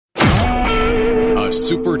a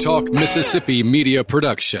Super Talk Mississippi media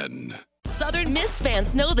production. Southern Miss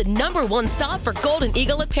fans know the #1 stop for Golden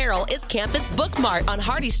Eagle apparel is Campus Book Mart on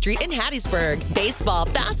Hardy Street in Hattiesburg. Baseball,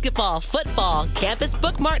 basketball, football, Campus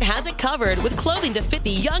Book Mart has it covered with clothing to fit the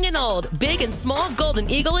young and old, big and small Golden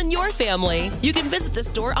Eagle in your family. You can visit the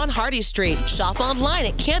store on Hardy Street, shop online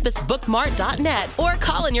at campusbookmart.net, or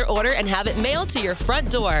call in your order and have it mailed to your front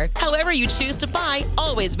door. However you choose to buy,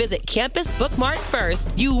 always visit Campus Book Mart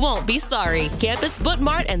first. You won't be sorry. Campus Book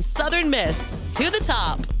Mart and Southern Miss. To the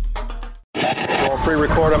top. We'll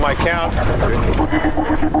pre-record on my count.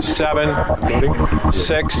 7,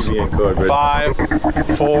 6,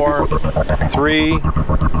 5, 4, 3,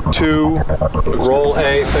 2. Roll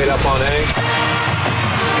A, fade up on A.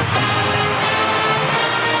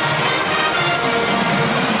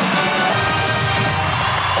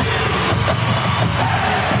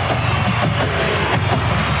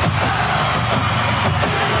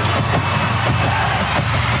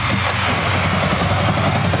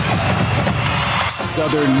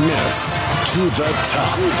 Southern Miss to the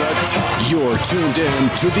top. You're tuned in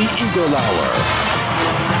to the Eagle Hour.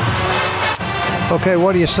 Okay,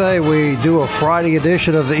 what do you say we do a Friday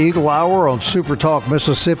edition of the Eagle Hour on Super Talk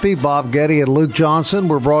Mississippi? Bob Getty and Luke Johnson.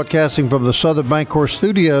 We're broadcasting from the Southern Bancorp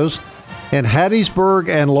Studios in Hattiesburg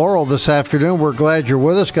and Laurel this afternoon. We're glad you're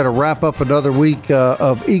with us. Got to wrap up another week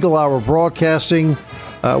of Eagle Hour broadcasting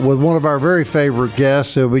with one of our very favorite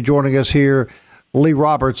guests who will be joining us here, Lee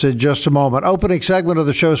Roberts, in just a moment. Opening segment of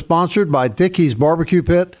the show sponsored by Dickey's Barbecue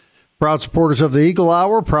Pit. Proud supporters of the Eagle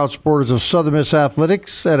Hour, proud supporters of Southern Miss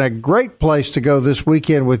Athletics, and a great place to go this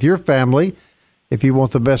weekend with your family if you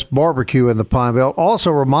want the best barbecue in the Pine Belt.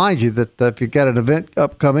 Also remind you that if you've got an event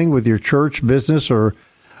upcoming with your church, business, or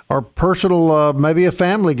personal, maybe a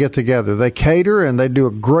family get-together, they cater and they do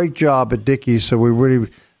a great job at Dickey's, so we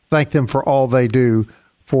really thank them for all they do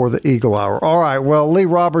for the Eagle Hour. All right, well, Lee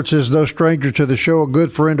Roberts is no stranger to the show, a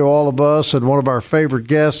good friend to all of us and one of our favorite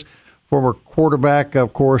guests, former quarterback,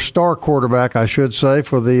 of course, star quarterback, I should say,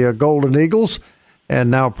 for the Golden Eagles, and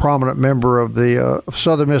now a prominent member of the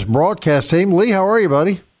Southern Miss broadcast team. Lee, how are you,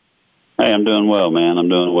 buddy? Hey, I'm doing well, man. I'm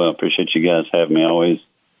doing well. Appreciate you guys having me.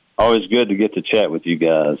 Always good to get to chat with you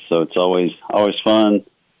guys, so it's always fun.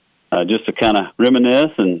 Just to kind of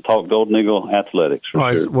reminisce and talk Golden Eagle athletics. All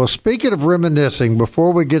right. Sure. Well, speaking of reminiscing,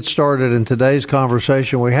 before we get started in today's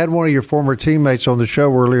conversation, we had one of your former teammates on the show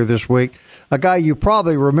earlier this week, a guy you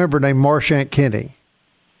probably remember named Marchant Kinney.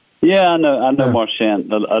 Yeah, I know Marchant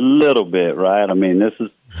a little bit, right? I mean, this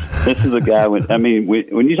is a guy.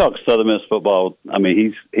 When you talk Southern Miss football, I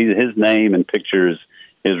mean, his name and pictures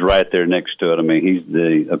is right there next to it. I mean, he's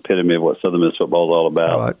the epitome of what Southern Miss football is all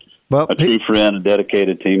about. Right. Well, a true friend, a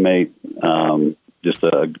dedicated teammate, just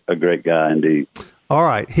a great guy indeed. All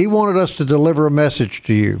right. He wanted us to deliver a message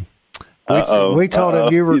to you. We told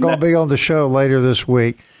him you were going to be on the show later this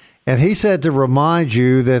week, and he said to remind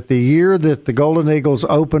you that the year that the Golden Eagles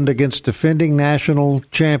opened against defending national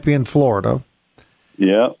champion Florida,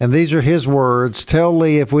 and these are his words, tell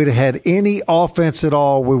Lee if we'd had any offense at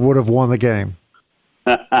all, we would have won the game.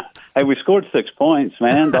 Hey, we scored 6 points,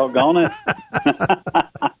 man. Doggone it.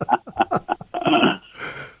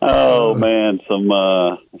 Oh, man,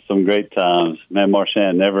 some great times. Man,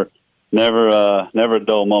 Marchant, never a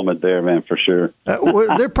dull moment there, man, for sure.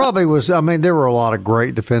 There probably was. I mean, there were a lot of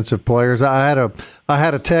great defensive players. I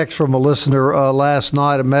had a text from a listener last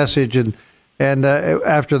night, a message, and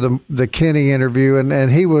after the Kinney interview, and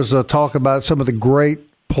he was talking about some of the great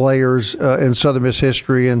players in Southern Miss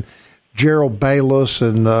history, and Gerald Bayless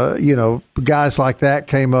and guys like that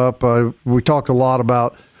came up. We talked a lot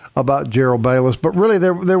about Gerald Bayless, but really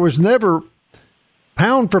there was never,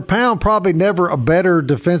 pound for pound, probably never a better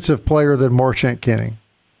defensive player than Marchant Kinney.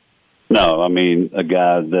 No, I mean, a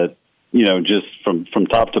guy that, just from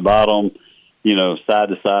top to bottom, side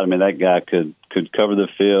to side, I mean, that guy could cover the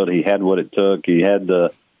field. He had what it took. He had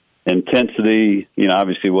the intensity,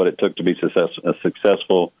 obviously what it took to be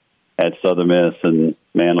successful at Southern Miss. And,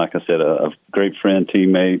 man, like I said, a great friend,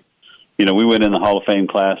 teammate. We went in the Hall of Fame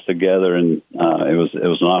class together, and it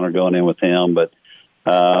was an honor going in with him. But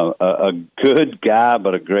a good guy,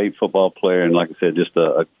 but a great football player, and like I said, just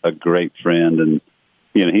a great friend. And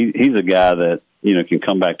he's a guy that can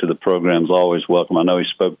come back to the program's always welcome. I know he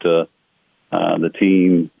spoke to the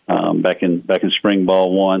team back in spring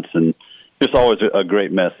ball once, and just always a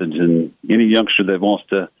great message. And any youngster that wants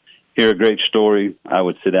to hear a great story, I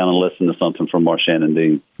would sit down and listen to something from Marchant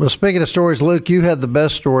indeed. Well, speaking of stories, Luke, you had the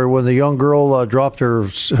best story when the young girl dropped her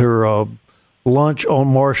lunch on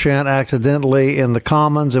Marchant accidentally in the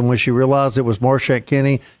Commons, and when she realized it was Marchant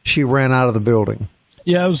Kinney, she ran out of the building.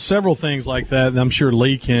 Yeah, it was several things like that. I'm sure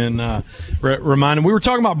Lee can remind him. We were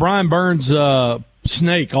talking about Brian Burns'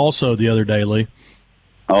 snake also the other day, Lee.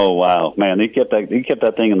 Oh wow, man! He kept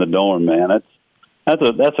that thing in the dorm, man. That's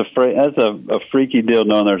a freaky deal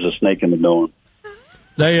knowing there's a snake in the dorm.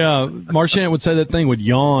 They Marchant would say that thing would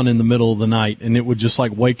yawn in the middle of the night, and it would just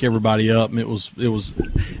like wake everybody up, and it was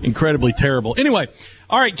incredibly terrible. Anyway,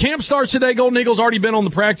 all right, camp starts today. Golden Eagles already been on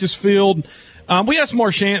the practice field. We asked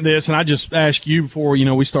Marchant this, and I just asked you before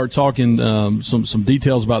we start talking some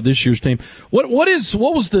details about this year's team. What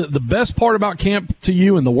was the best part about camp to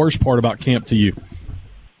you, and the worst part about camp to you?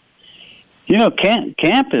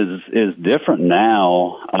 Camp is different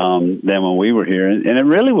now than when we were here, and it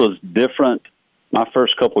really was different my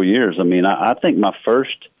first couple of years. I mean, I think my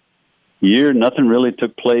first year, nothing really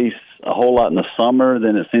took place a whole lot in the summer.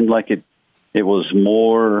 Then it seemed like it was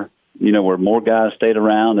more, where more guys stayed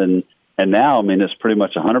around, and now, I mean, it's pretty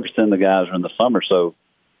much 100% of the guys are in the summer. So,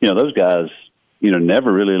 those guys,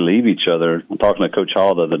 never really leave each other. I'm talking to Coach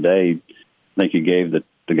Hall the other day. I think he gave the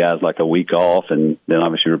guys like a week off, and then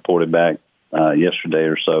obviously reported back yesterday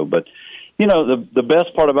or so. But, the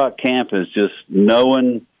best part about camp is just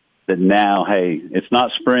knowing that now, hey, it's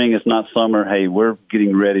not spring, it's not summer. Hey, we're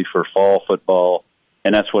getting ready for fall football,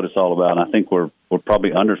 and that's what it's all about. And I think we're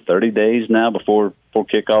probably under 30 days now before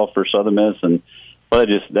kickoff for Southern Miss, and that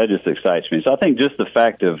just excites me. So I think just the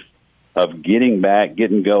fact of getting back,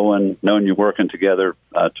 getting going, knowing you're working together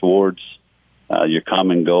towards your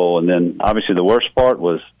common goal, and then obviously the worst part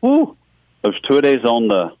was those 2 days on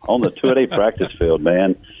the 2-a-day practice field,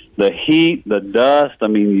 man. The heat, the dust. I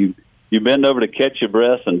mean, you bend over to catch your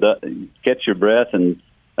breath, and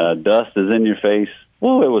dust is in your face.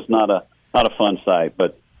 Well, it was not a fun sight.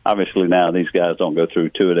 But obviously now these guys don't go through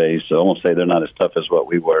 2-a-days, so I won't say they're not as tough as what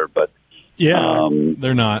we were. But yeah,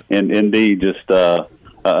 they're not. And indeed, just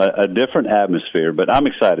a different atmosphere. But I'm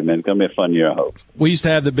excited, man. It's going to be a fun year, I hope. We used to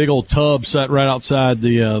have the big old tub set right outside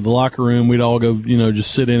the locker room. We'd all go,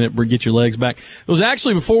 just sit in it, get your legs back. It was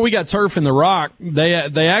actually before we got turf in the Rock.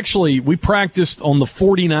 We practiced on the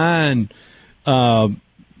 49,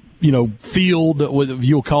 field, if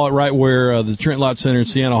you'll call it, right where the Trent Lott Center and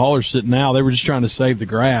Sienna Hall are sitting now. They were just trying to save the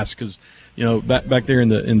grass because back there in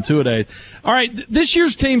 2-a-days. All right, this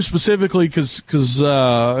year's team specifically, because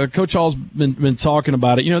Coach Hall's been talking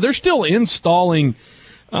about it. They're still installing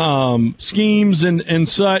schemes and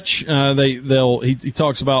such. He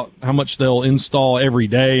talks about how much they'll install every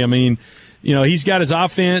day. I mean, he's got his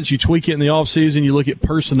offense. You tweak it in the offseason. You look at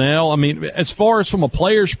personnel. I mean, as far as from a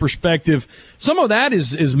player's perspective, some of that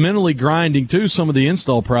is mentally grinding too. Some of the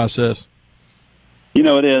install process.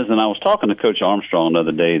 It is, and I was talking to Coach Armstrong the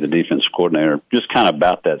other day, the defense coordinator, just kind of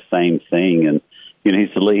about that same thing. And he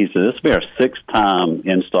said, this will be our 6th time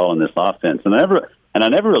installing this offense, and I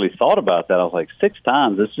never really thought about that. I was like, 6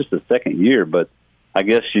 times? It's just the second year, but I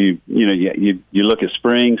guess you look at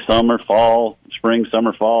spring, summer, fall, spring,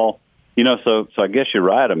 summer, fall. So I guess you're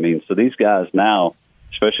right. I mean, so these guys now,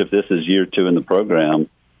 especially if this is year 2 in the program,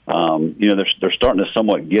 they're starting to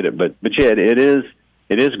somewhat get it. But yeah,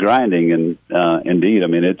 it is grinding, and indeed, I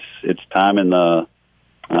mean, it's time in the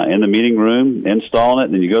meeting room, installing it,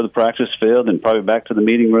 and then you go to the practice field, and probably back to the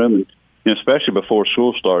meeting room, and especially before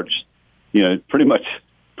school starts, pretty much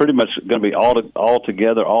going to be all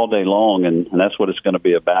together all day long, and that's what it's going to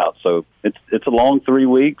be about. So it's a long 3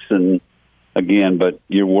 weeks, and again, but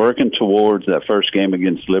you're working towards that first game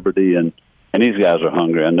against Liberty, and these guys are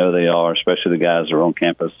hungry. I know they are, especially the guys that are on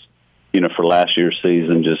campus, for last year's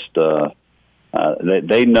season. Just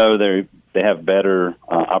they know they have better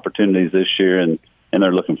opportunities this year, and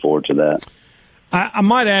they're looking forward to that. I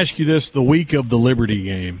might ask you this the week of the Liberty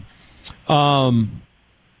game,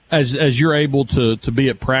 as you're able to be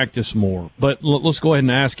at practice more. But let's go ahead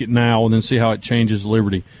and ask it now, and then see how it changes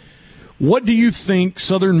Liberty. What do you think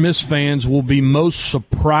Southern Miss fans will be most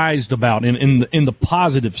surprised about in the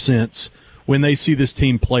positive sense when they see this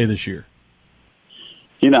team play this year?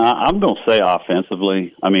 I'm going to say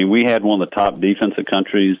offensively. I mean, we had one of the top defensive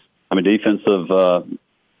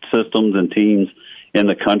systems and teams in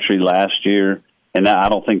the country last year, and I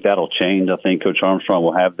don't think that'll change. I think Coach Armstrong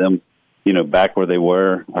will have them, back where they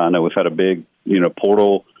were. I know we've had a big,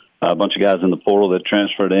 portal, a bunch of guys in the portal that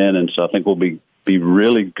transferred in, and so I think we'll be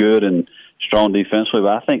really good and strong defensively.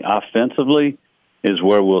 But I think offensively is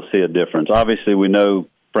where we'll see a difference. Obviously, we know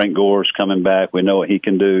Frank Gore's coming back. We know what he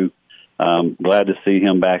can do. Glad to see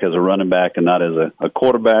him back as a running back and not as a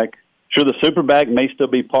quarterback. Sure, the super back may still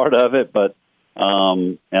be part of it, but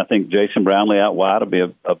I think Jason Brownlee out wide will be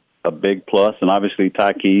a big plus, and obviously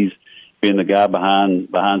Ty Keys being the guy behind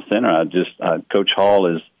center. Coach Hall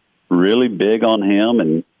is really big on him,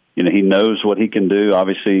 and he knows what he can do.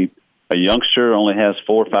 Obviously, a youngster only has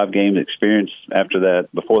 4 or 5 games experience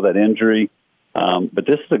before that injury. But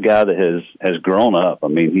this is a guy that has grown up. I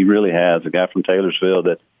mean, he really has. A guy from Taylorsville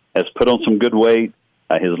that has put on some good weight.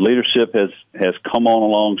 His leadership has come on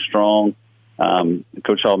along strong.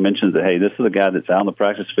 Coach Hall mentions that, hey, this is a guy that's out on the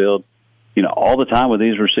practice field, all the time with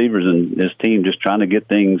these receivers and his team, just trying to get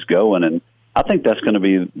things going. And I think that's going to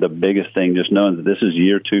be the biggest thing, just knowing that this is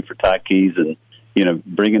year 2 for Ty Keys and,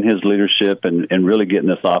 bringing his leadership and really getting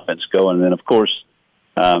this offense going. And then, of course,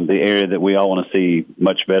 the area that we all want to see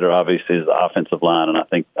much better, obviously, is the offensive line. And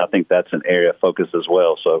I think that's an area of focus as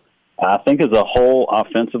well. So I think as a whole,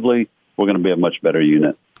 offensively, we're going to be a much better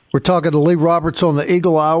unit. We're talking to Lee Roberts on the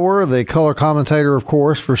Eagle Hour, the color commentator, of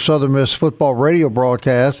course, for Southern Miss football radio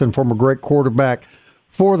broadcast and former great quarterback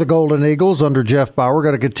for the Golden Eagles under Jeff Bauer. We're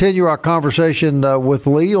going to continue our conversation with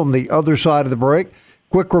Lee on the other side of the break.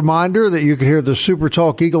 Quick reminder that you can hear the Super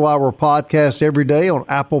Talk Eagle Hour podcast every day on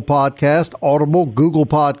Apple Podcast, Audible, Google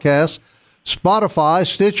Podcasts, Spotify,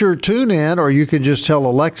 Stitcher, TuneIn, or you can just tell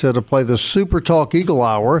Alexa to play the Super Talk Eagle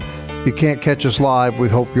Hour. If you can't catch us live, we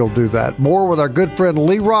hope you'll do that. More with our good friend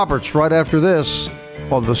Lee Roberts right after this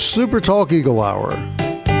on the Super Talk Eagle Hour.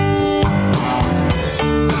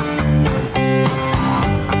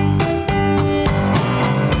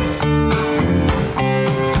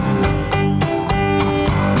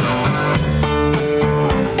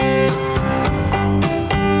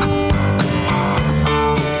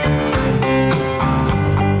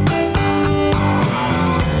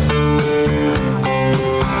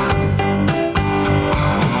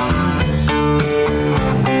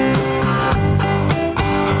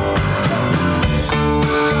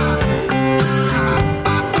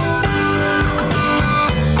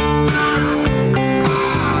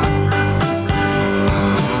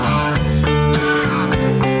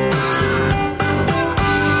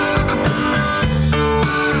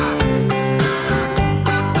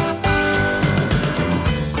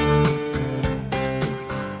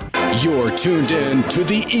 You're tuned in to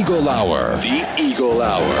the Eagle Hour. The Eagle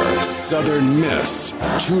Hour. Southern Miss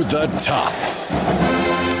to the top.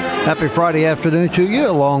 Happy Friday afternoon to you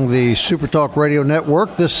along the Super Talk Radio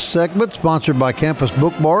Network. This segment sponsored by Campus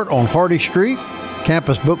Bookmart on Hardy Street,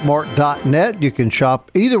 campusbookmart.net. You can shop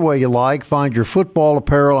either way you like. Find your football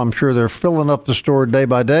apparel. I'm sure they're filling up the store day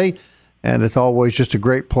by day, and it's always just a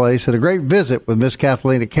great place and a great visit with Miss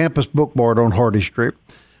Kathleen at Campus Bookmart on Hardy Street.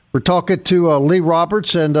 We're talking to Lee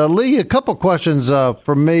Roberts. And Lee, a couple questions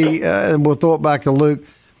from me, and we'll throw it back to Luke.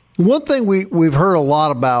 One thing we've heard a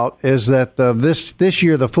lot about is that this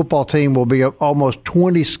year the football team will be almost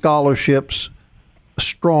 20 scholarships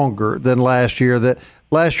stronger than last year. That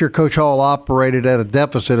last year Coach Hall operated at a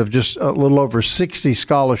deficit of just a little over 60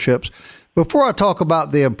 scholarships. Before I talk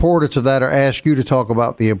about the importance of that, or ask you to talk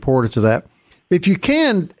about the importance of that, if you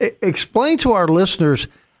can, explain to our listeners,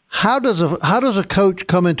 how does a coach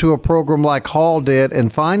come into a program like Hall did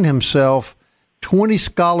and find himself 20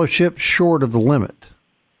 scholarships short of the limit?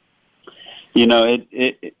 As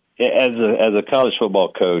a college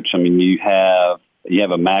football coach, I mean, you have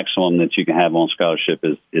a maximum that you can have on scholarship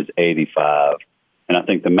is 85, and I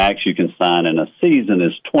think the max you can sign in a season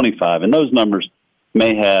is 25, and those numbers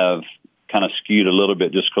may have kind of skewed a little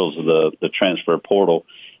bit just because of the transfer portal.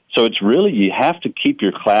 So it's really, you have to keep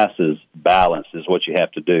your classes balanced is what you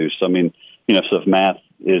have to do. So, I mean, so if math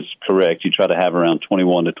is correct, you try to have around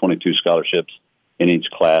 21 to 22 scholarships in each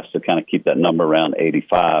class to kind of keep that number around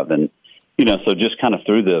 85. And, so just kind of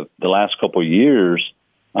through the last couple of years,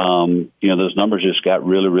 those numbers just got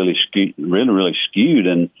really skewed.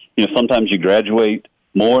 And, sometimes you graduate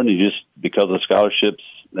more and you just, because of the scholarships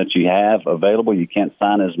that you have available, you can't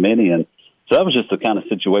sign as many. And so that was just the kind of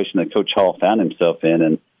situation that Coach Hall found himself in.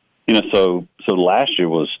 And, so last year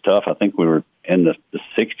was tough. I think we were in the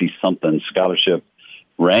 60-something scholarship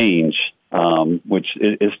range, which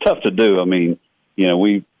is tough to do. I mean,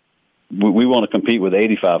 we want to compete with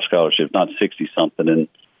 85 scholarships, not 60-something. And,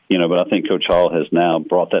 but I think Coach Hall has now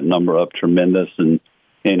brought that number up tremendous. And,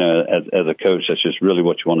 as a coach, that's just really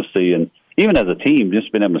what you want to see. And even as a team,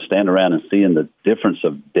 just being able to stand around and seeing the difference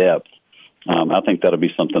of depth, I think that'll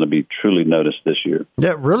be something to be truly noticed this year.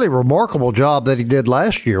 Yeah, really remarkable job that he did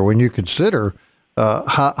last year when you consider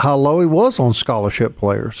how low he was on scholarship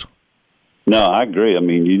players. No, I agree. I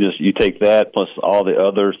mean, you take that plus all the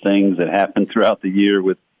other things that happen throughout the year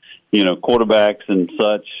with, quarterbacks and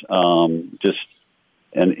such. Just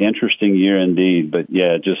an interesting year indeed. But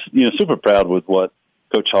yeah, just super proud with what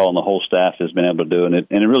Coach Hall and the whole staff has been able to do, and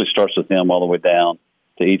it really starts with him all the way down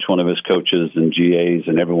to each one of his coaches and GAs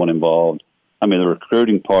and everyone involved. I mean, the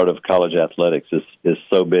recruiting part of college athletics is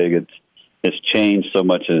so big. it's changed so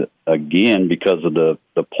much again because of the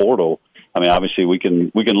portal. I mean, obviously we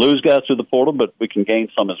can lose guys through the portal, but we can gain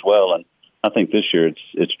some as well. And I think this year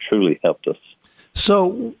it's truly helped us.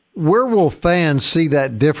 So where will fans see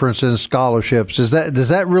that difference in scholarships? Does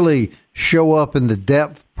that really show up in the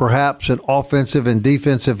depth, perhaps in offensive and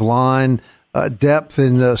defensive line, depth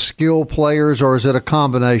in skill players, or is it a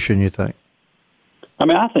combination, you think? I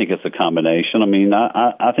mean, I think it's a combination. I mean,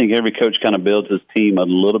 I think every coach kind of builds his team a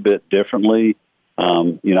little bit differently.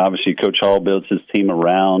 Obviously Coach Hall builds his team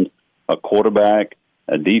around a quarterback.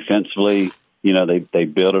 Defensively, they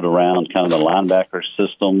build it around kind of the linebacker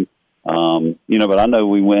system. But I know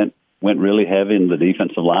we went really heavy in the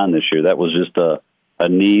defensive line this year. That was just a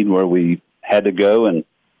need where we had to go, and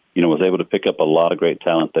was able to pick up a lot of great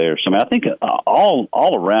talent there. So I mean, I think all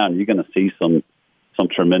around you're going to see some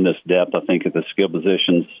tremendous depth. I think at the skill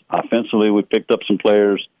positions offensively, we picked up some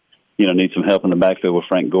players. Need some help in the backfield with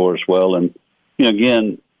Frank Gore as well. And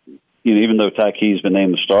even though Ty Key's been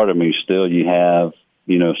named the starter, I mean, still you have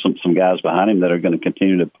some guys behind him that are going to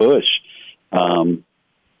continue to push. And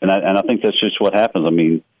I think that's just what happens. I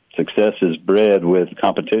mean, success is bred with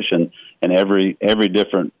competition, and every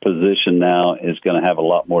different position now is going to have a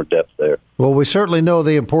lot more depth there. Well, we certainly know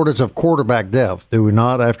the importance of quarterback depth, do we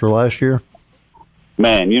not, after last year?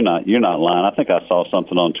 Man, you're not lying. I think I saw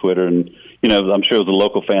something on Twitter, and I'm sure it was a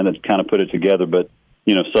local fan that kind of put it together. But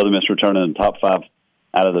Southern Miss returning in the top 5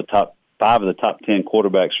 out of the top 5 of the top 10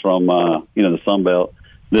 quarterbacks from the Sun Belt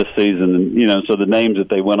this season, and so the names that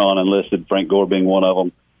they went on and listed, Frank Gore being one of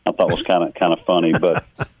them, I thought was kind of funny. But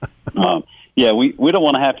we don't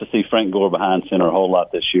want to have to see Frank Gore behind center a whole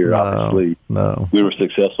lot this year. Obviously, we were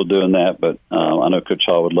successful doing that, but I know Coach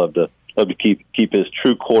Hall would love to keep his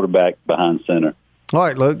true quarterback behind center. All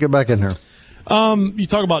right, Luke, get back in here. You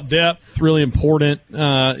talk about depth, really important.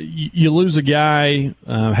 You lose a guy,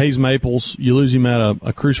 Hayes Maples. You lose him at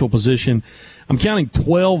a crucial position. I'm counting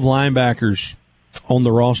 12 linebackers on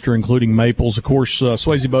the roster, including Maples. Of course,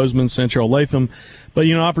 Swayze Bozeman, Sancho Latham. But,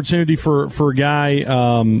 opportunity for a guy,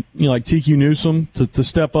 like TQ Newsome to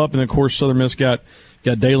step up. And, of course, Southern Miss got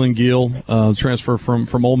Dalen Gill, transfer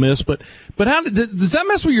from Ole Miss. But how does that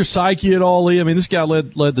mess with your psyche at all, Lee? I mean, this guy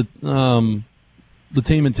led the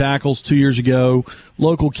team in tackles 2 years ago,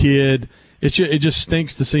 local kid. It just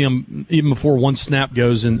stinks to see him even before one snap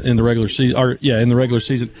goes in the regular season, in the regular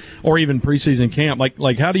season, or even preseason camp.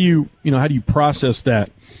 Like how do you process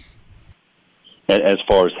that? As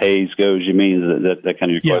far as Hayes goes, you mean that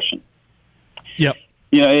kind of your question? Yep.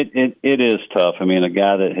 It is tough. I mean, a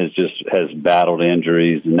guy that has battled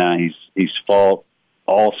injuries, and now he's fought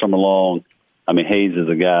all summer long. I mean, Hayes is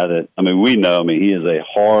a guy that, we know, he is a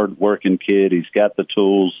hard-working kid. He's got the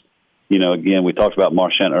tools. Again, we talked about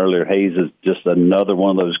Marchant earlier. Hayes is just another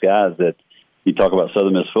one of those guys that you talk about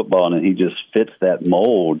Southern Miss football, and he just fits that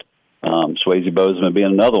mold. Swayze Bozeman being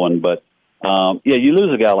another one. But, you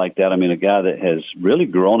lose a guy like that. A guy that has really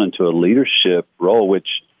grown into a leadership role, which,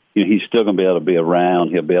 he's still going to be able to be around.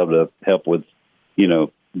 He'll be able to help with,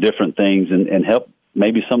 different things and help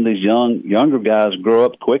maybe some of these younger guys grow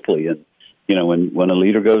up quickly. And, when a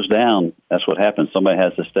leader goes down, that's what happens. Somebody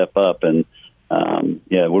has to step up. And,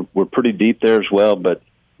 we're pretty deep there as well, but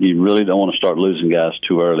you really don't want to start losing guys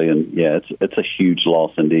too early. And, it's a huge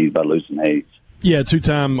loss indeed by losing Hayes. Yeah,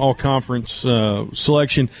 two-time all-conference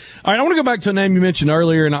selection. All right, I want to go back to a name you mentioned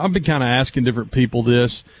earlier, and I've been kind of asking different people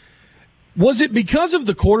this. Was it because of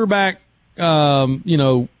the quarterback,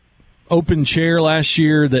 open chair last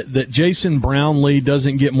year that Jason Brownlee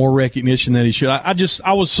doesn't get more recognition than he should?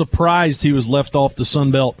 I was surprised he was left off the Sun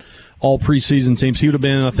Belt all preseason teams. He would have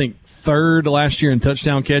been, I think, third last year in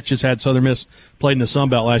touchdown catches had Southern Miss played in the Sun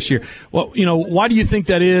Belt last year. Well, why do you think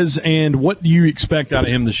that is, and what do you expect out of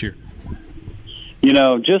him this year?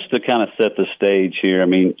 Just to kind of set the stage here,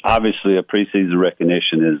 obviously a preseason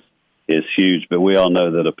recognition is huge, but we all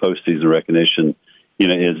know that a postseason recognition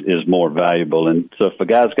is more valuable. And so if a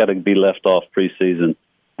guy's got to be left off preseason,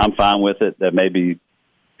 I'm fine with it. That maybe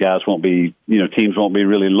guys won't be, teams won't be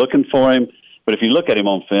really looking for him. But if you look at him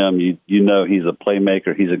on film, you know he's a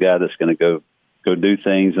playmaker. He's a guy that's going to go do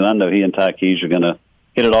things. And I know he and Ty Keys are going to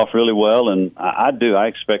hit it off really well. And I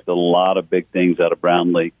expect a lot of big things out of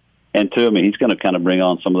Brownlee. And he's going to kind of bring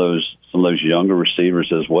on some of those younger receivers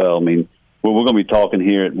as well. We're going to be talking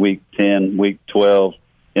here at week 10, week 12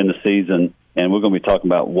 in the season, and we're going to be talking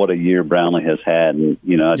about what a year Brownlee has had. And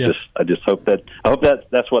I just hope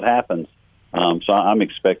that's what happens. So I'm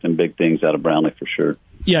expecting big things out of Brownlee for sure.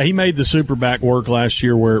 Yeah, he made the super back work last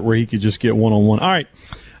year where he could just get one-on-one. All right,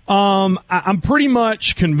 I'm pretty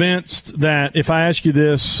much convinced that if I ask you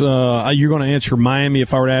this, you're going to answer Miami.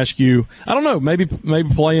 If I were to ask you, I don't know, maybe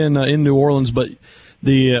playing in New Orleans, but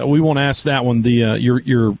we won't ask that one.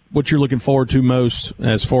 What you're looking forward to most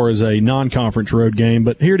as far as a non-conference road game.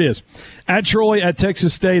 But here it is: at Troy, at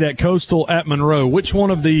Texas State, at Coastal, at Monroe. Which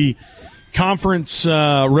one of the conference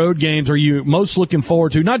road games are you most looking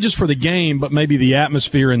forward to? Not just for the game, but maybe the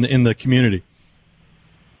atmosphere in the community.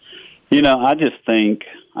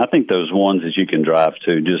 I think those ones that you can drive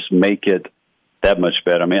to just make it that much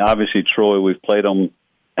better. I mean, obviously Troy, we've played them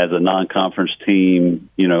as a non-conference team,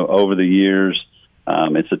 over the years.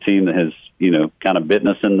 It's a team that has, kind of bitten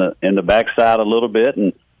us in the backside a little bit,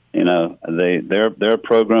 and they're a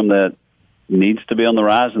program that needs to be on the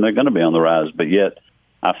rise, and they're going to be on the rise. But yet,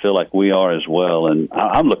 I feel like we are as well, and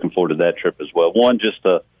I'm looking forward to that trip as well. One, just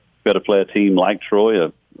to be able to play a team like Troy,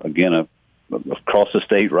 a across the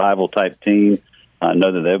state rival type team. I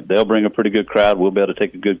know that they'll bring a pretty good crowd. We'll be able to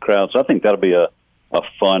take a good crowd. So I think that'll be a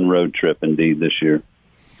fun road trip indeed this year.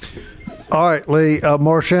 All right, Lee,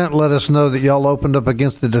 Marchant let us know that y'all opened up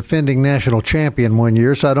against the defending national champion one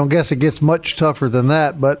year, so I don't guess it gets much tougher than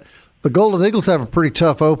that. But the Golden Eagles have a pretty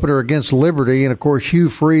tough opener against Liberty, and of course Hugh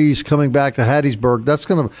Freeze coming back to Hattiesburg. That's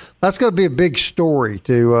gonna be a big story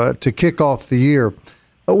to kick off the year.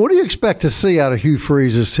 What do you expect to see out of Hugh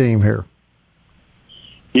Freeze's team here?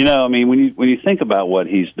 When you think about what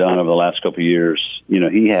he's done over the last couple of years,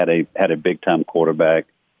 he had a big time quarterback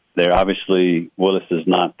there. Obviously, Willis is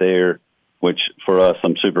not there, which for us,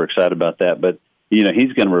 I'm super excited about that. But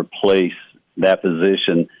he's going to replace that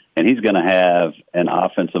position, and he's going to have an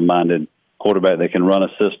offensive-minded quarterback that can run a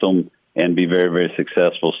system and be very, very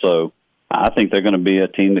successful. So I think they're going to be a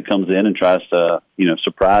team that comes in and tries to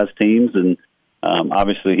surprise teams, and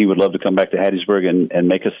obviously he would love to come back to Hattiesburg and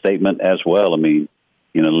make a statement as well. I mean,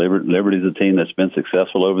 Liberty's a team that's been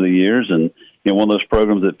successful over the years, and one of those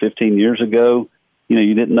programs that 15 years ago,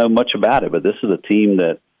 you didn't know much about it. But this is a team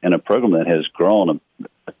and a program that has grown,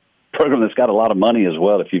 a program that's got a lot of money as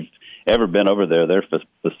well. If you've ever been over there, their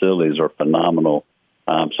facilities are phenomenal.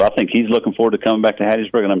 So I think he's looking forward to coming back to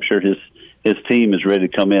Hattiesburg, and I'm sure his team is ready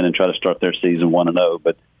to come in and try to start their season 1-0.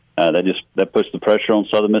 But that puts the pressure on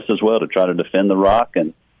Southern Miss as well to try to defend the Rock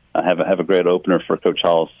and have a great opener for Coach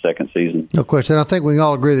Hall's second season. No question. I think we can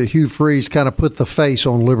all agree that Hugh Freeze kind of put the face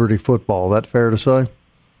on Liberty football. That fair to say?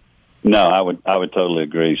 No, I would totally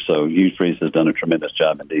agree. So Hugh Freeze has done a tremendous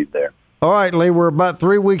job indeed there. All right, Lee, we're about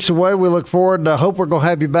 3 weeks away. We look forward. I hope we're going to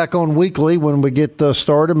have you back on weekly when we get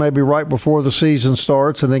started, maybe right before the season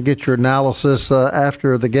starts, and then get your analysis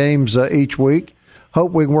after the games each week.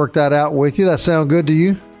 Hope we can work that out with you. That sound good to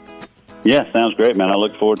you? Yeah, sounds great, man. I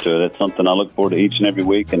look forward to it. It's something I look forward to each and every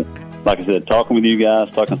week. And like I said, talking with you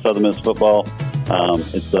guys, talking Southern Miss football,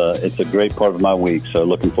 it's a great part of my week. So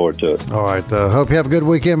looking forward to it. All right. Hope you have a good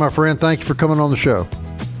weekend, my friend. Thank you for coming on the show.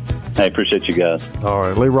 Hey, appreciate you guys. All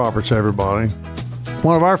right. Lee Roberts, everybody.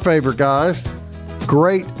 One of our favorite guys.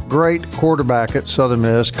 Great quarterback at Southern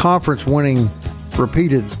Miss. Conference-winning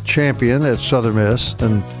repeated champion at Southern Miss.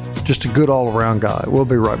 And just a good all-around guy. We'll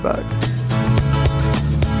be right back.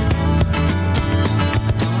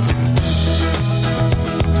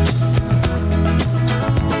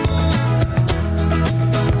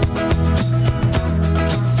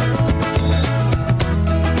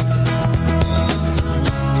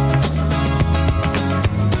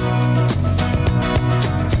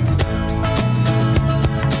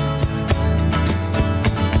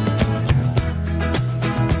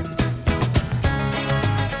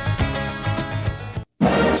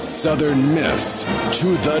 Southern Miss to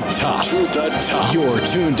the top. To the top. You're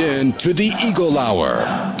tuned in to the Eagle Hour.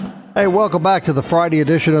 Hey, welcome back to the Friday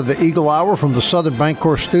edition of the Eagle Hour from the Southern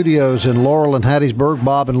Bancorp Studios in Laurel and Hattiesburg.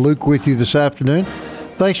 Bob and Luke with you this afternoon.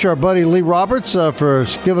 Thanks to our buddy Lee Roberts for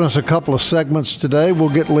giving us a couple of segments today. We'll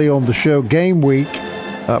get Lee on the show game week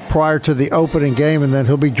prior to the opening game, and then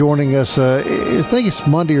he'll be joining us, I think it's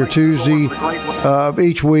Monday or Tuesday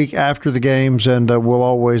each week after the games, and we'll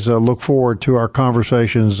always look forward to our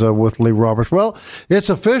conversations with Lee Roberts. Well, it's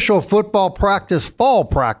official football practice, fall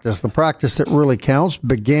practice, the practice that really counts,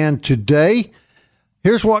 began today.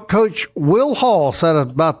 Here's what Coach Will Hall said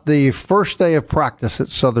about the first day of practice at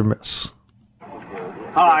Southern Miss.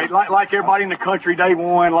 All right, like everybody in the country, day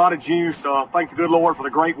one, a lot of juice. Thank the good Lord for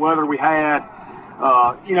the great weather we had.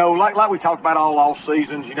 Like we talked about all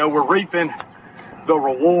seasons, we're reaping the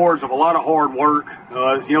rewards of a lot of hard work.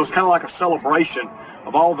 It's kind of like a celebration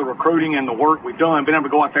of all the recruiting and the work we've done, being able to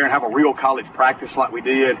go out there and have a real college practice like we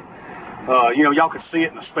did. Y'all could see it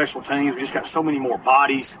in the special teams. We just got so many more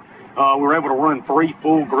bodies. We were able to run 3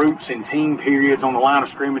 full groups in team periods on the line of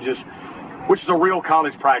scrimmages. which is a real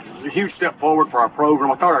college practice. It's a huge step forward for our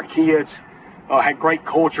program. I thought our kids had great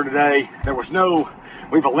culture today.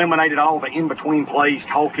 We've eliminated all the in-between plays,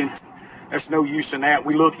 talking. There's no use in that.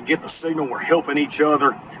 We look and get the signal. We're helping each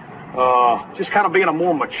other. Just kind of being a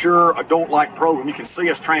more mature, adult-like program. You can see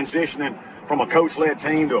us transitioning from a coach-led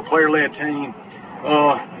team to a player-led team.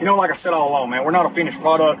 Like I said all along, man, we're not a finished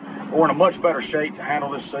product. We're in a much better shape to handle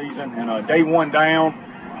this season. And day one down,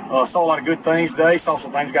 saw a lot of good things today. Saw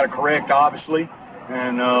some things got to correct, obviously.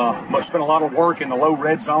 And but spent a lot of work in the low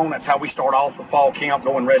red zone. That's how we start off with fall camp,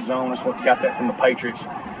 going red zone. That's what we got that from the Patriots.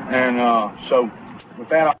 And so with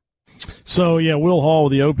that, So, yeah, Will Hall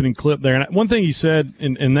with the opening clip there. And one thing he said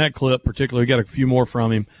in that clip particularly, we got a few more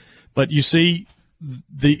from him, but you see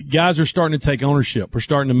the guys are starting to take ownership. We're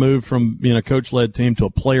starting to move from being a coach-led team to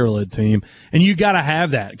a player-led team. And you got to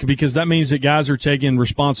have that because that means that guys are taking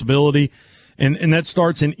responsibility, and that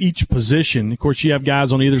starts in each position. Of course, you have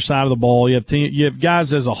guys on either side of the ball. You have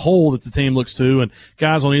guys as a whole that the team looks to and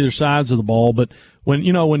guys on either sides of the ball. But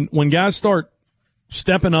when guys start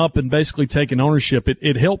stepping up and basically taking ownership,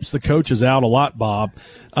 it helps the coaches out a lot, Bob,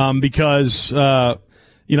 because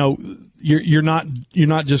you're not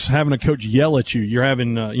just having a coach yell at you. You're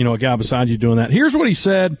having a guy beside you doing that. Here's what he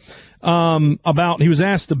said he was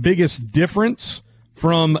asked the biggest difference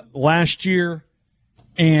from last year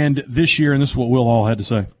and this year, and this is what Will Hall had to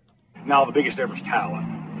say. Now the biggest difference is talent.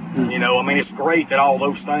 It's great that all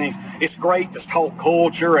those things, it's great to talk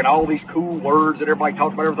culture and all these cool words that everybody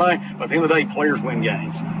talks about everything, but at the end of the day, players win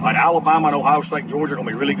games. Like Alabama and Ohio State, Georgia are going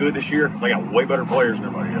to be really good this year because they got way better players than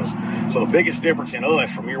everybody else. So the biggest difference in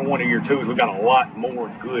us from year one to year two is we've got a lot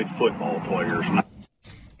more good football players.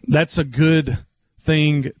 That's a good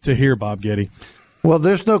thing to hear, Bob Getty. Well,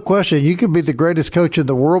 there's no question. You can be the greatest coach in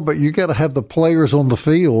the world, but you got to have the players on the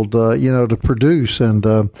field, to produce. And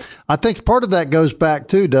I think part of that goes back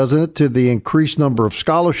too, doesn't it, to the increased number of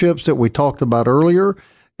scholarships that we talked about earlier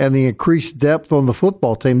and the increased depth on the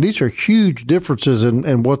football team. These are huge differences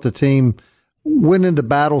in what the team went into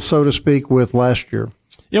battle, so to speak, with last year.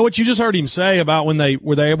 Yeah, what you just heard him say about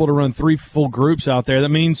were they able to run 3 full groups out there, that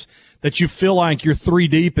means that you feel like you're 3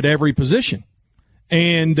 deep at every position.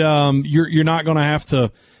 And you're not going to have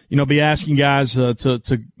to, be asking guys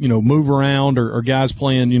to move around or guys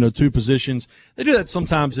playing, 2 positions. They do that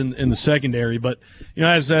sometimes in the secondary. But,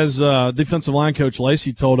 as defensive line coach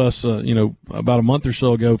Lacey told us, about a month or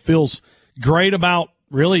so ago, feels great about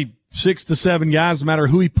really 6 to 7 guys, no matter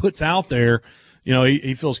who he puts out there.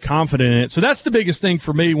 He feels confident in it. So that's the biggest thing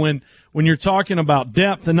for me when you're talking about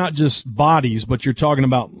depth and not just bodies, but you're talking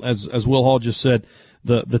about, as Will Hall just said,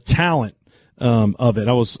 the talent of it.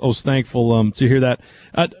 I was thankful to hear that.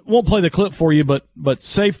 I won't play the clip for you, but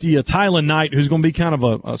safety, Tylan Knight, who's going to be kind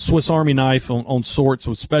of a Swiss Army knife on sorts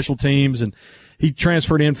with special teams, and he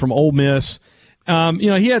transferred in from Ole Miss.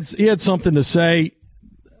 He had something to say.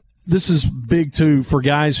 This is big too for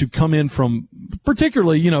guys who come in from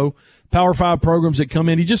particularly Power 5 programs that come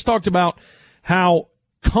in. He just talked about how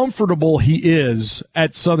comfortable he is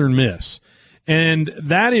at Southern Miss, and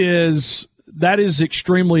that is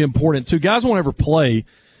extremely important too. Guys won't ever play.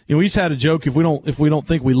 We just had a joke, if we don't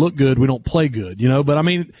think we look good, we don't play good, But I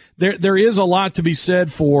mean, there is a lot to be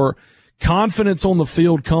said for confidence on the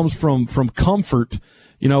field comes from comfort,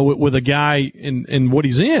 with a guy in what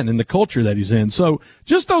he's in the culture that he's in. So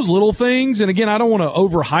just those little things. And again, I don't want to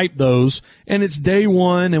overhype those. And it's day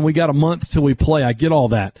one and we got a month till we play. I get all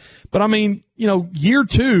that. But I mean, year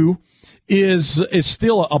 2 is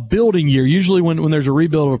still a building year. Usually when there's a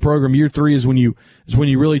rebuild of a program, year 3 is when you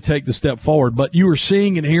really take the step forward. But you are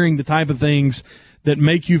seeing and hearing the type of things that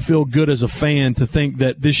make you feel good as a fan to think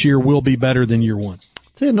that this year will be better than year 1.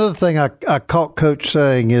 See, another thing I caught Coach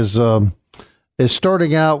saying is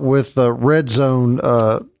starting out with red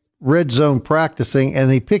zone practicing, and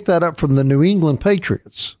he picked that up from the New England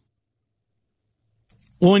Patriots.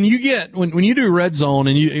 Well, when you do red zone,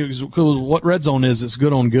 and what red zone is, it's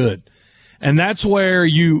good on good. And that's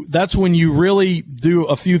when you really do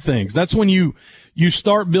a few things. That's when you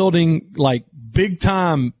start building like big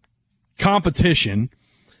time competition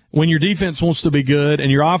when your defense wants to be good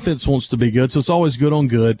and your offense wants to be good. So it's always good on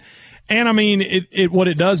good. And I mean, what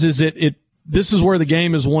it does is this is where the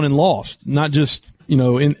game is won and lost, not just, in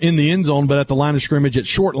the end zone, but at the line of scrimmage, at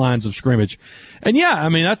short lines of scrimmage. And yeah, I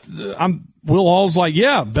mean, Will Hall's like,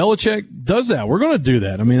 yeah, Belichick does that. We're going to do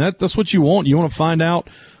that. I mean, that's what you want. You want to find out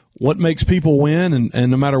what makes people win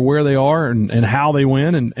and no matter where they are and how they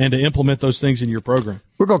win and to implement those things in your program.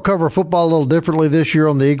 We're going to cover football a little differently this year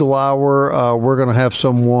on the Eagle Hour. We're going to have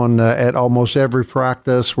someone at almost every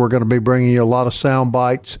practice. We're going to be bringing you a lot of sound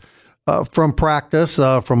bites from practice,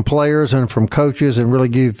 from players and from coaches, and really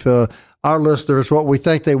give our listeners what we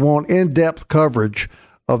think they want, in-depth coverage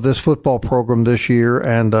of this football program this year.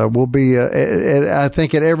 And we'll be, I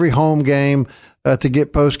think, at every home game to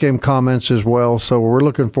get post-game comments as well. So we're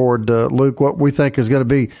looking forward to, Luke, what we think is going to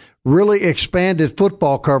be really expanded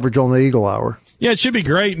football coverage on the Eagle Hour. Yeah, it should be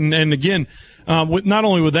great. And again, not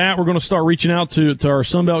only with that, we're going to start reaching out to our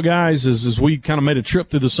Sunbelt guys as we kind of made a trip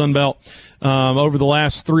through the Sunbelt over the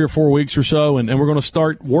last 3 or 4 weeks or so, and we're going to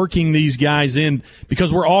start working these guys in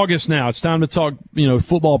because we're August now. It's time to talk,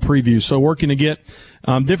 football previews. So working to get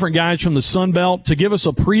different guys from the Sunbelt to give us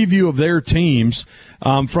a preview of their teams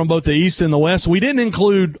from both the East and the West. We didn't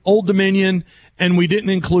include Old Dominion and we didn't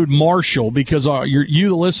include Marshall because you,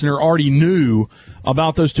 the listener, already knew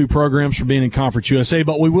about those two programs from being in Conference USA.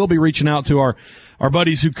 But we will be reaching out to our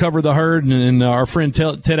buddies who cover the Herd and our friend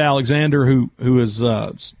Ted Alexander, who is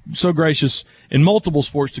so gracious in multiple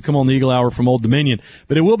sports to come on the Eagle Hour from Old Dominion.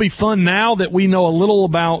 But it will be fun now that we know a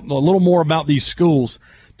little more about these schools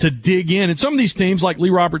to dig in. And some of these teams, like Lee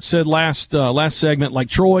Roberts said last segment, like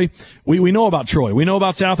Troy, we know about Troy. We know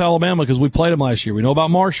about South Alabama because we played them last year. We know about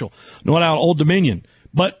Marshall. We know about Old Dominion.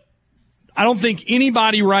 But I don't think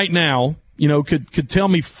anybody right now, could tell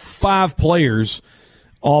me 5 players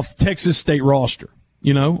off Texas State roster,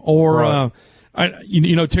 or,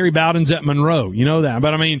 right. Terry Bowden's at Monroe, that.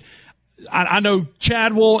 But I mean, I know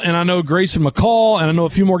Chadwell and I know Grayson McCall and I know a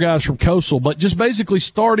few more guys from Coastal, but just basically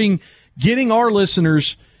getting our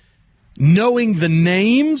listeners knowing the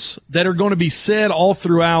names that are going to be said all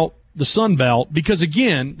throughout the Sun Belt, because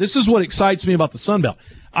again, this is what excites me about the Sun Belt.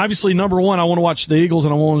 Obviously, number one, I want to watch the Eagles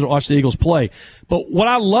and I want to watch the Eagles play. But what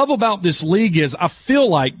I love about this league is I feel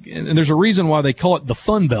like, and there's a reason why they call it the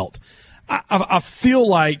Fun Belt, I feel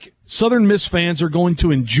like Southern Miss fans are going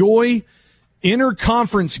to enjoy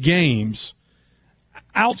interconference games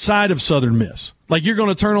outside of Southern Miss. Like you're going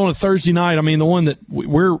to turn on a Thursday night. I mean, the one that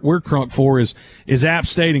we're crunk for is App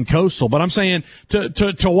State and Coastal. But I'm saying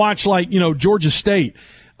to watch like, Georgia State.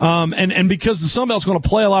 And because the Sun Belt's going to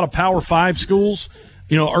play a lot of Power 5 schools,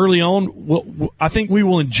 early on, I think we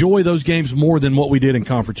will enjoy those games more than what we did in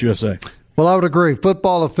Conference USA. Well, I would agree.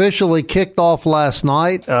 Football officially kicked off last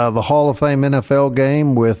night, the Hall of Fame NFL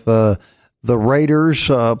game with the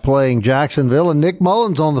Raiders playing Jacksonville, and Nick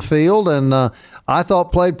Mullins on the field, and I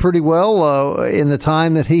thought played pretty well in the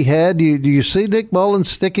time that he had. Do you see Nick Mullins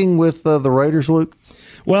sticking with the Raiders, Luke?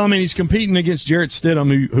 Well, I mean, he's competing against Jarrett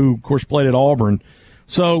Stidham, who of course, played at Auburn.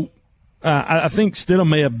 So I think Stidham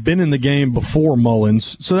may have been in the game before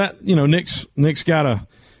Mullins. So that, Nick's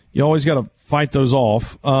you always got to fight those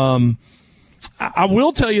off. I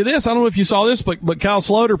will tell you this. I don't know if you saw this, but Kyle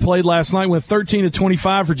Sloter played last night, went 13 of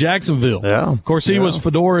 25 for Jacksonville. Yeah. Of course, he was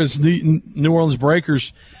Fedora's New Orleans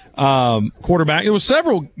Breakers quarterback. There was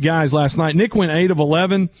several guys last night. Nick went 8 of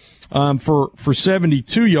 11 for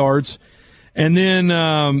 72 yards. And then,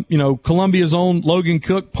 Columbia's own Logan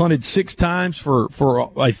Cook punted 6 times for a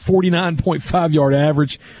 49.5 yard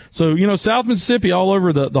average. So, South Mississippi all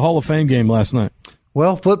over the Hall of Fame game last night.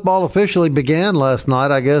 Well, football officially began last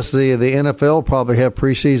night. I guess the NFL probably have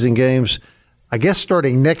preseason games, I guess,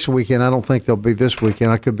 starting next weekend. I don't think they'll be this weekend.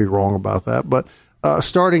 I could be wrong about that. But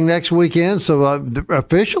starting next weekend. So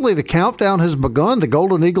officially the countdown has begun. The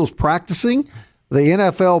Golden Eagles practicing, the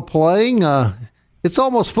NFL playing. It's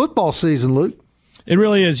almost football season, Luke. It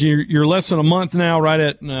really is. You're less than a month now, right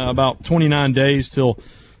at about 29 days till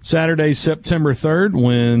Saturday, September 3rd,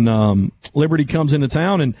 when Liberty comes into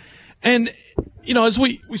town. And as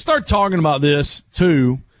we start talking about this,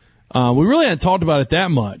 too, we really hadn't talked about it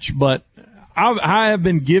that much, but I have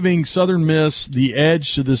been giving Southern Miss the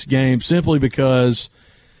edge to this game simply because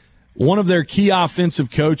one of their key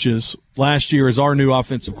offensive coaches last year is our new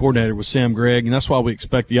offensive coordinator with Sam Gregg, and that's why we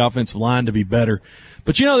expect the offensive line to be better.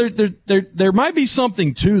 But, there might be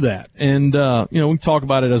something to that, and, we can talk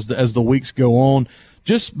about it as the weeks go on.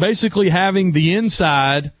 Just basically having the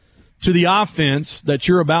inside to the offense that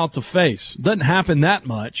you're about to face. It doesn't happen that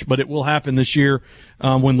much, but it will happen this year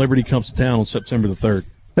when Liberty comes to town on September the 3rd.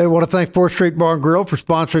 Hey, I want to thank 4th Street Bar and Grill for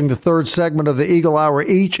sponsoring the 3rd segment of the Eagle Hour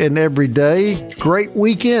each and every day. Great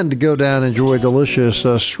weekend to go down and enjoy delicious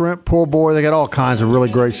shrimp po' boy. They got all kinds of really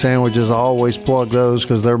great sandwiches. I always plug those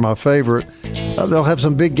because they're my favorite. They'll have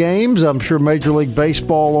some big games. I'm sure Major League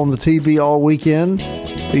Baseball on the TV all weekend.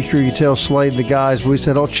 Be sure you tell Slade and the guys we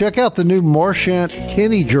said, check out the new Marchant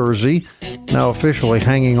Kenny jersey, now officially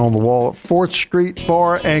hanging on the wall at 4th Street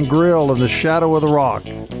Bar and Grill in the shadow of the rock.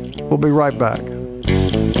 We'll be right back.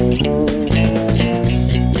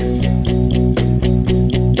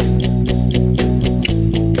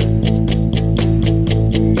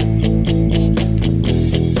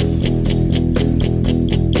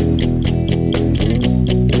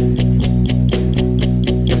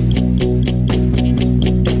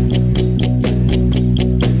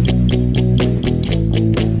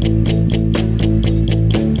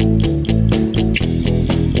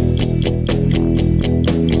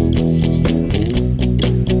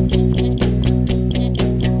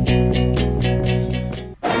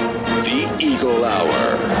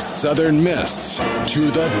 Southern Miss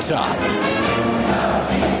to the top.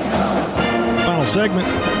 Final segment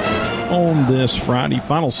on this Friday.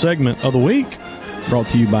 Final segment of the week brought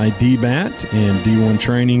to you by DBAT and D1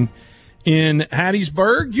 Training in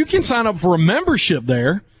Hattiesburg. You can sign up for a membership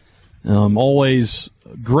there. Always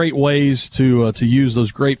great ways to use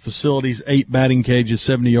those great facilities. 8 batting cages,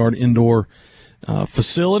 70-yard indoor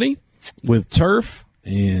facility with turf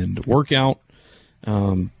and workout.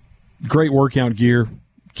 Great workout gear.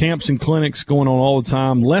 Camps and clinics going on all the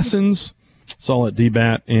time. Lessons. It's all at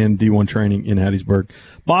DBAT and D1 Training in Hattiesburg.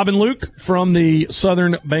 Bob and Luke from the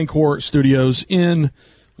Southern Bancorp Studios in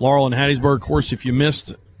Laurel and Hattiesburg. Of course, if you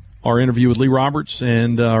missed our interview with Lee Roberts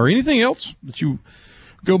and or anything else that you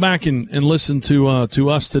go back and listen to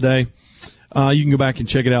us today, you can go back and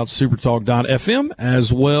check it out, supertalk.fm,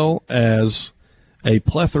 as well as a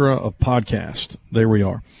plethora of podcasts. There we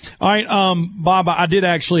are. All right, Bob, I did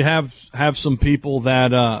actually have some people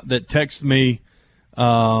that texted me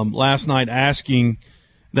last night asking,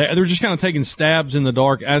 they were just kind of taking stabs in the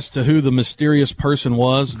dark as to who the mysterious person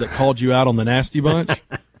was that called you out on the Nasty Bunch.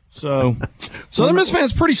 So Southern Miss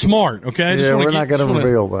fans pretty smart, okay? We're not going to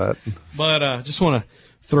reveal that. But just want to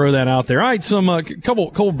throw that out there. All right, some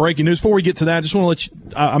couple breaking news. Before we get to that, I just want to let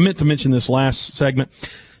you, I meant to mention this last segment.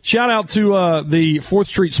 Shout out to the 4th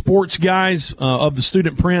Street Sports guys of the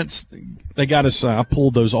Student Prints. They got us. I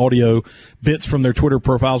pulled those audio bits from their Twitter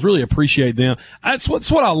profiles. Really appreciate them. That's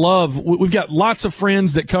what I love. We've got lots of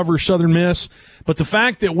friends that cover Southern Miss, but the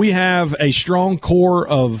fact that we have a strong core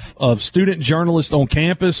of student journalists on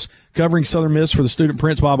campus covering Southern Miss for the Student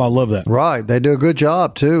Prints, Bob, I love that. Right. They do a good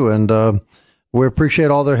job, too, and we appreciate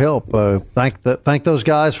all their help. Thank those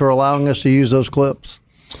guys for allowing us to use those clips.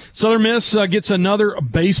 Southern Miss gets another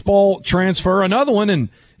baseball transfer, another one, and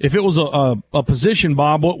if it was a position,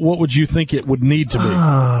 Bob, what would you think it would need to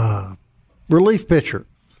be? Relief pitcher.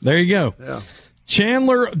 There you go. Yeah.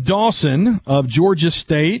 Chandler Dawson of Georgia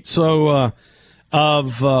State, so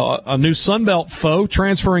of a new Sunbelt foe,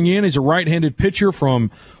 transferring in. He's a right-handed pitcher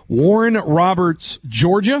from Warren Roberts,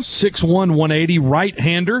 Georgia, 6'1", 180,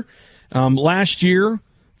 right-hander. Last year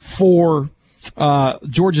for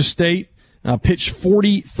Georgia State, pitched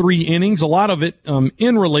 43 innings, a lot of it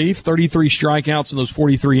in relief, 33 strikeouts in those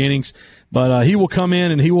 43 innings. But he will come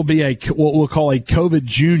in and he will be what we'll call a COVID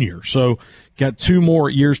junior. So got 2 more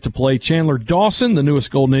years to play. Chandler Dawson, the newest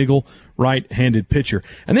Golden Eagle, right-handed pitcher.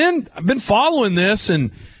 And then I've been following this, and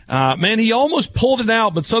man, he almost pulled it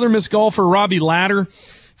out. But Southern Miss golfer Robbie Latter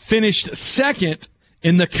finished second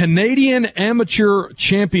in the Canadian Amateur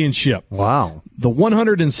Championship. Wow. The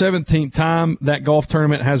 117th time that golf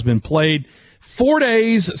tournament has been played. 4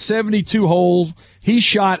 days, 72 holes. He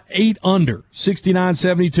shot 8 under, 69,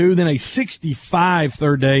 72, then a 65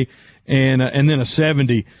 third day, and then a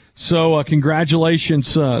 70. So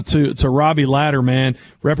congratulations to Robbie Latter, man,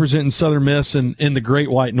 representing Southern Miss in the Great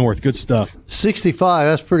White North. Good stuff. 65,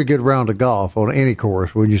 that's a pretty good round of golf on any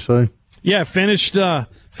course, wouldn't you say? Yeah, finished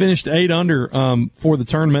 8 under for the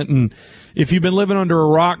tournament. And if you've been living under a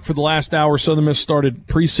rock for the last hour, Southern Miss started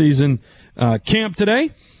preseason camp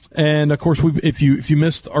today. And, of course, if you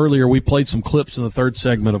missed earlier, we played some clips in the third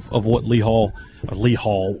segment of what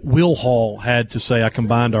Will Hall had to say. I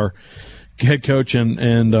combined our head coach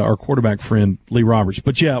and our quarterback friend, Lee Roberts.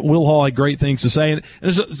 But, yeah, Will Hall had great things to say. And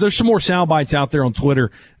there's some more sound bites out there on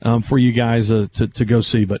Twitter for you guys to go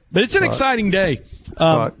see. But it's an exciting day,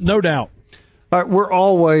 no doubt. All right, we're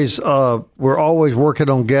always working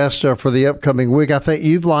on guests for the upcoming week. I think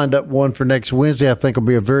you've lined up one for next Wednesday. I think will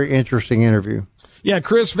be a very interesting interview. Yeah,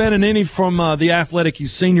 Chris Vananini from The Athletic,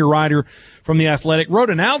 he's senior writer from The Athletic,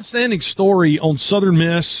 wrote an outstanding story on Southern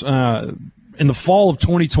Miss in the fall of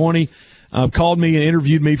 2020. Called me and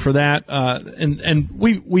interviewed me for that, and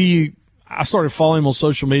I started following him on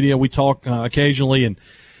social media. We talk occasionally,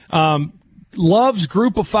 and loves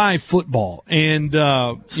Group of 5 football, and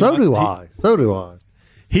so do I.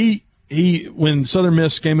 He when Southern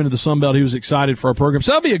Miss came into the Sun Belt, he was excited for our program.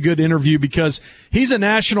 So that'll be a good interview because he's a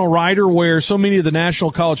national writer where so many of the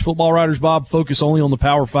national college football writers, Bob, focus only on the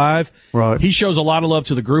Power 5. Right. He shows a lot of love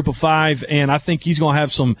to the Group of 5, and I think he's going to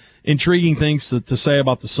have some intriguing things to say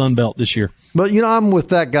about the Sun Belt this year. But, I'm with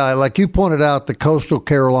that guy. Like you pointed out, the Coastal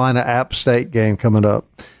Carolina App State game coming up.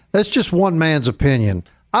 That's just one man's opinion.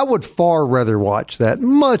 I would much rather watch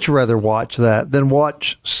that than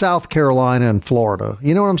watch South Carolina and Florida.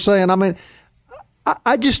 You know what I'm saying? I mean,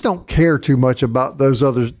 I just don't care too much about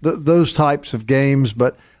those types of games,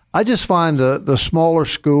 but I just find the smaller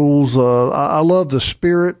schools, I love the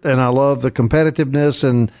spirit and I love the competitiveness,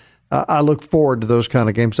 and I look forward to those kind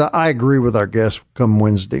of games. I agree with our guest come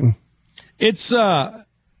Wednesday. It's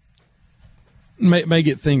may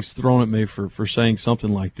get things thrown at me for saying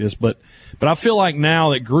something like this, but I feel like now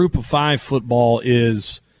that Group of 5 football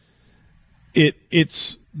is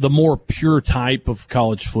it's the more pure type of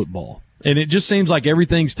college football, and it just seems like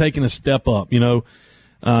everything's taken a step up.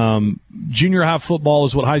 Junior high football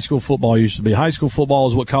is what high school football used to be. High school football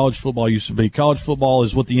is what college football used to be. College football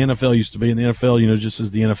is what the NFL used to be, and the NFL, just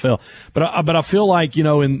as the NFL. But I feel like,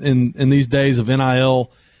 in these days of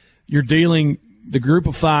NIL, you're dealing the Group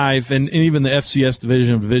of 5 and even the FCS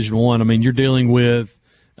division of Division I. I mean, you're dealing with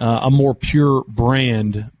a more pure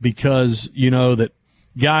brand because that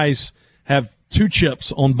guys have 2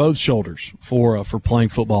 chips on both shoulders for playing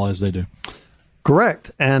football as they do. Correct.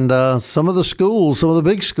 And some of the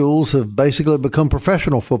big schools have basically become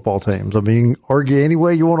professional football teams. I mean, you can argue any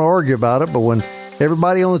way you want to argue about it, but when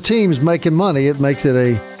everybody on the team is making money, it makes it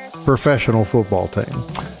a professional football team.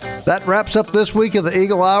 That wraps up this week of the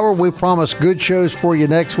Eagle Hour. We promise good shows for you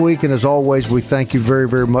next week. And as always, we thank you very,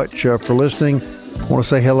 very much for listening. I want to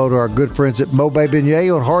say hello to our good friends at Mobay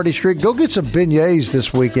Beignet on Hardy Street. Go get some beignets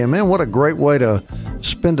this weekend. Man, what a great way to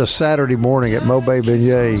spend a Saturday morning at Mobay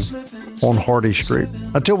Beignet on Hardy Street.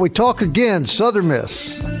 Until we talk again, Southern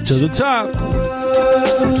Miss. To the top.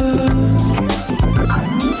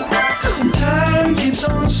 Time keeps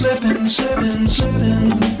on slipping, slipping,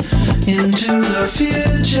 slipping into the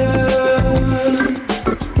future.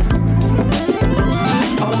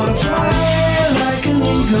 I want to fly like an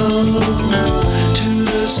eagle to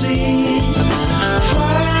the sea.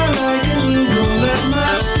 Fly like an eagle, let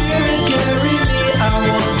my spirit carry me. I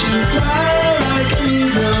want to fly like an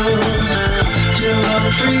eagle till I'm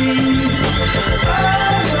free. I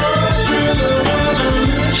go through the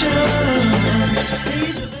revolution.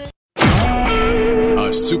 A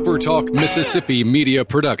SuperTalk Mississippi media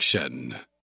production.